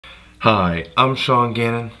Hi, I'm Sean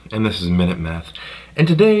Gannon, and this is Minute Math. And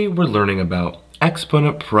today we're learning about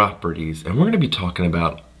exponent properties, and we're going to be talking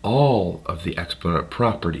about all of the exponent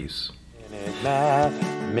properties.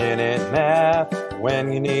 Minute Math.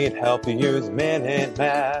 When you need help, you use Minute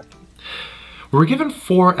Math. We're given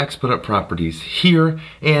 4 exponent properties here,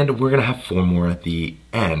 and we're going to have 4 more at the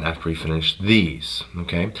end after we finish these,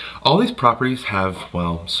 okay? All these properties have,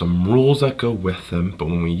 well, some rules that go with them, but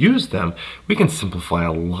when we use them, we can simplify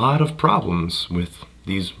a lot of problems with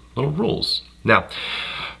these little rules. Now,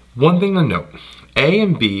 one thing to note, A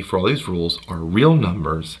and B for all these rules are real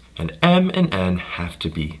numbers, and M and N have to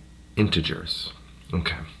be integers.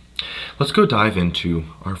 Okay, let's go dive into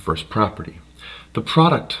our first property, the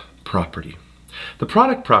product property. The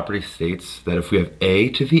product property states that if we have a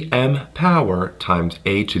to the m power times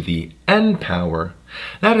a to the n power,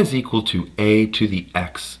 that is equal to a to the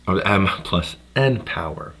x, or m plus n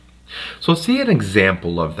power. So let's see an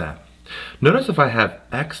example of that. Notice if I have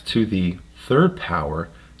x to the third power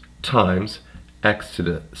times x to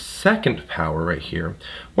the second power right here,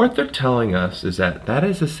 what they're telling us is that that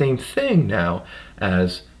is the same thing now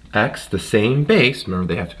as x, the same base, remember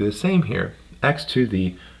they have to be the same here, x to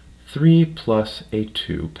the 3 plus a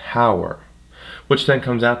 2 power, which then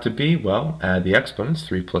comes out to be, well, add the exponents,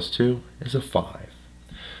 3 plus 2 is a 5,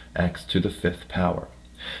 x to the 5th power.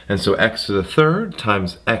 And so x to the third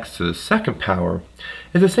times x to the second power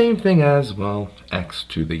is the same thing as, well, x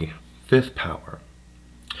to the 5th power.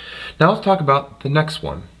 Now let's talk about the next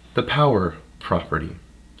one, the power property.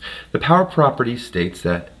 The power property states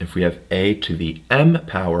that if we have a to the m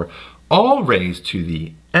power all raised to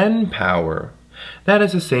the n power, that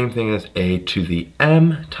is the same thing as a to the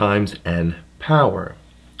m times n power.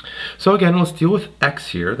 So again, let's deal with x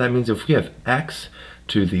here. That means if we have x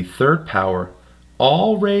to the third power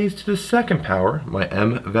all raised to the second power, my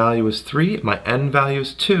m value is 3, my n value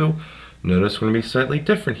is 2. Notice we're going to be slightly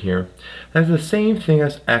different here. That's the same thing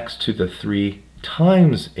as x to the 3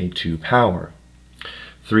 times a 2 power.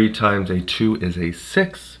 3 times a 2 is a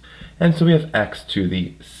 6, and so we have x to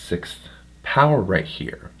the 6th power right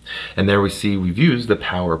here. And there we see we've used the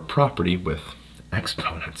power property with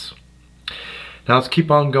exponents. Now let's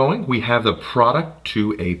keep on going. We have the product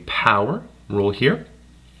to a power rule here.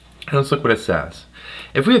 And let's look what it says.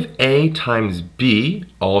 If we have a times b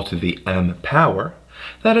all to the m power,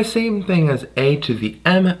 that is the same thing as a to the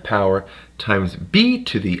m power times b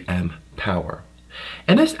to the m power.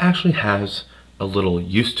 And this actually has a little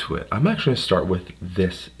use to it. I'm actually going to start with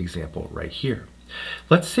this example right here.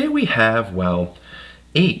 Let's say we have, well,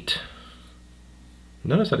 8.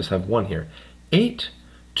 Notice I just have 1 here. 8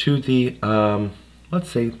 to the, let's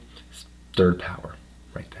say, third power,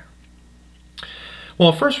 right there.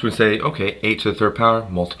 Well, first we say, okay, 8 to the third power,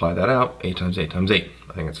 multiply that out, 8 times 8 times 8.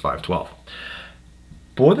 I think it's 512.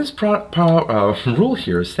 But what this rule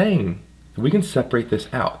here is saying, we can separate this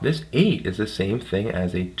out. This 8 is the same thing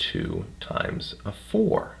as a 2 times a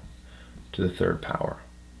 4 to the third power.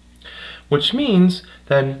 Which means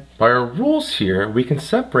then by our rules here, we can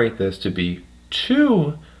separate this to be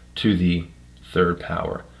 2 to the third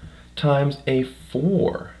power times a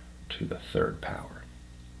 4 to the third power.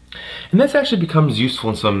 And this actually becomes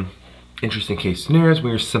useful in some interesting case scenarios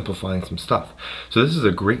when you're simplifying some stuff. So this is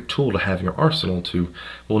a great tool to have in your arsenal to,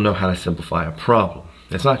 well, know how to simplify a problem.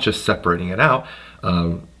 It's not just separating it out.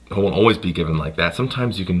 It won't always be given like that.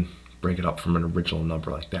 Sometimes you can break it up from an original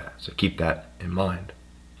number like that. So keep that in mind.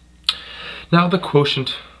 Now the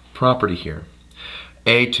quotient property here.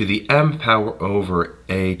 A to the m power over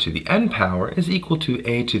a to the n power is equal to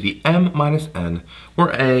a to the m minus n, where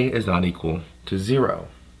a is not equal to 0.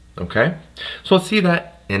 Okay? So let's see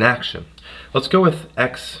that in action. Let's go with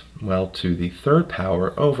x, well, to the third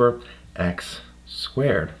power over x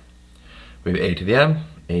squared. We have a to the m,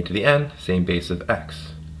 a to the n, same base of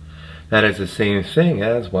x. That is the same thing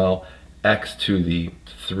as, well, x to the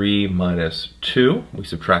 3 minus 2. We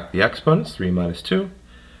subtract the exponents, 3 minus 2,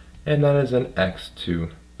 and that is an x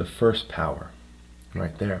to the first power,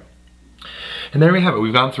 right there. And there we have it.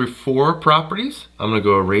 We've gone through 4 properties. I'm going to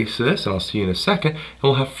go erase this, and I'll see you in a second, and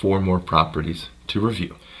we'll have 4 more properties to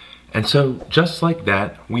review. And so, just like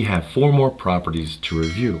that, we have 4 more properties to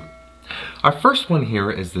review. Our first one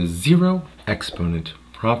here is the zero exponent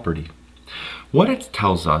property. What it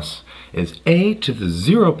tells us is a to the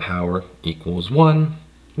 0 power equals 1,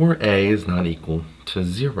 where a is not equal to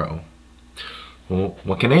 0. Well,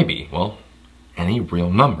 what can a be? Well, any real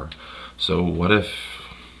number. So what if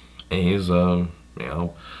a is,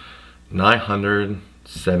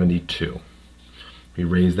 972? We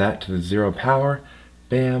raise that to the 0 power,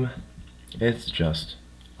 bam, it's just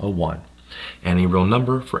a 1. Any real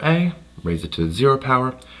number for a, raise it to the 0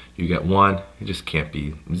 power, you get 1, it just can't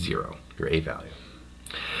be 0, your a value.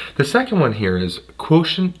 The second one here is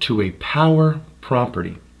quotient to a power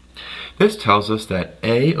property. This tells us that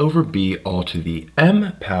a over b all to the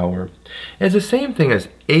m power is the same thing as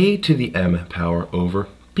a to the m power over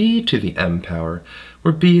b to the m power,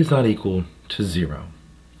 where b is not equal to 0.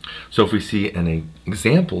 So if we see an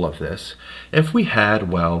example of this, if we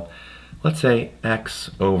had, well, let's say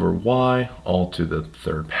x over y all to the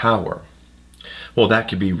third power. Well, that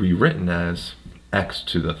could be rewritten as x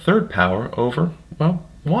to the third power over, well,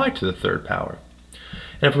 y to the third power.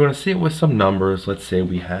 And if we want to see it with some numbers, let's say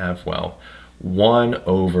we have, well, 1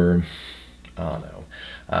 over,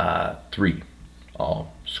 3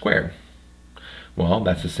 all squared. Well,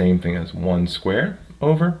 that's the same thing as 1 squared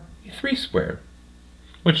over 3 squared,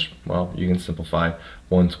 which, well, you can simplify.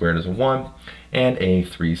 1 squared is a 1, and a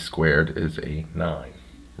 3 squared is a 9,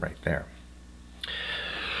 right there.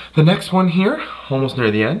 The next one here, almost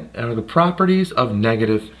near the end, are the properties of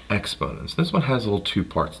negative exponents. This one has little 2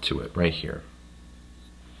 parts to it right here.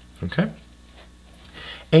 Okay?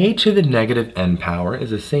 A to the negative n power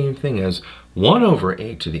is the same thing as 1 over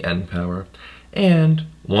a to the n power, and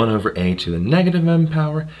 1 over a to the negative n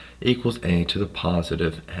power equals a to the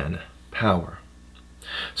positive n power.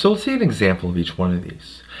 So let's see an example of each one of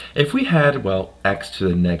these. If we had, well, x to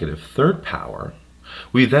the negative third power,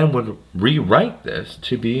 we then would rewrite this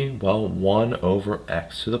to be, well, 1 over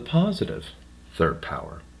x to the positive third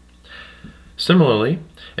power. Similarly,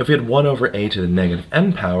 if we had 1 over a to the negative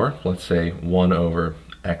n power, let's say 1 over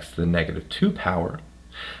x to the negative 2 power,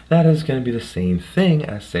 that is going to be the same thing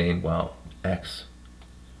as saying, well, x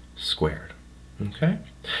squared. Okay?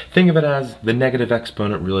 Think of it as the negative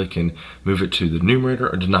exponent really can move it to the numerator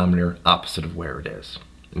or denominator opposite of where it is,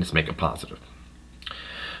 and just make it positive.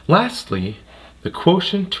 Lastly, the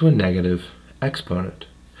quotient to a negative exponent.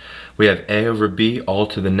 We have a over b all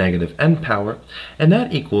to the negative n power, and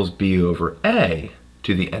that equals b over a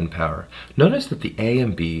to the n power. Notice that the a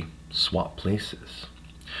and b swap places.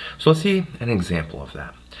 So let's see an example of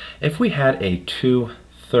that. If we had a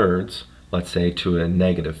 2/3, let's say to a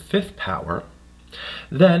negative 5th power,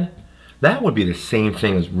 then that would be the same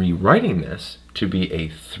thing as rewriting this to be a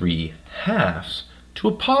 3/2 to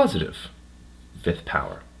a positive 5th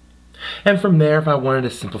power. And from there, if I wanted to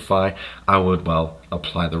simplify, I would, well,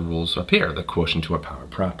 apply the rules up here, the quotient to a power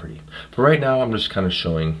property. But right now, I'm just kind of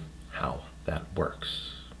showing how that works.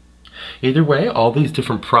 Either way, all these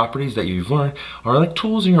different properties that you've learned are like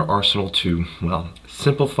tools in your arsenal to, well,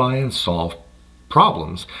 simplify and solve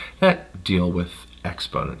problems that deal with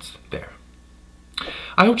exponents there.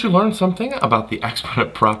 I hope you learned something about the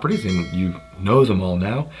exponent properties and you know them all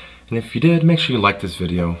now. And if you did, make sure you like this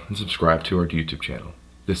video and subscribe to our YouTube channel.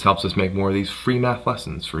 This helps us make more of these free math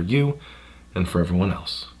lessons for you and for everyone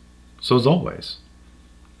else. So as always,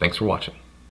 thanks for watching.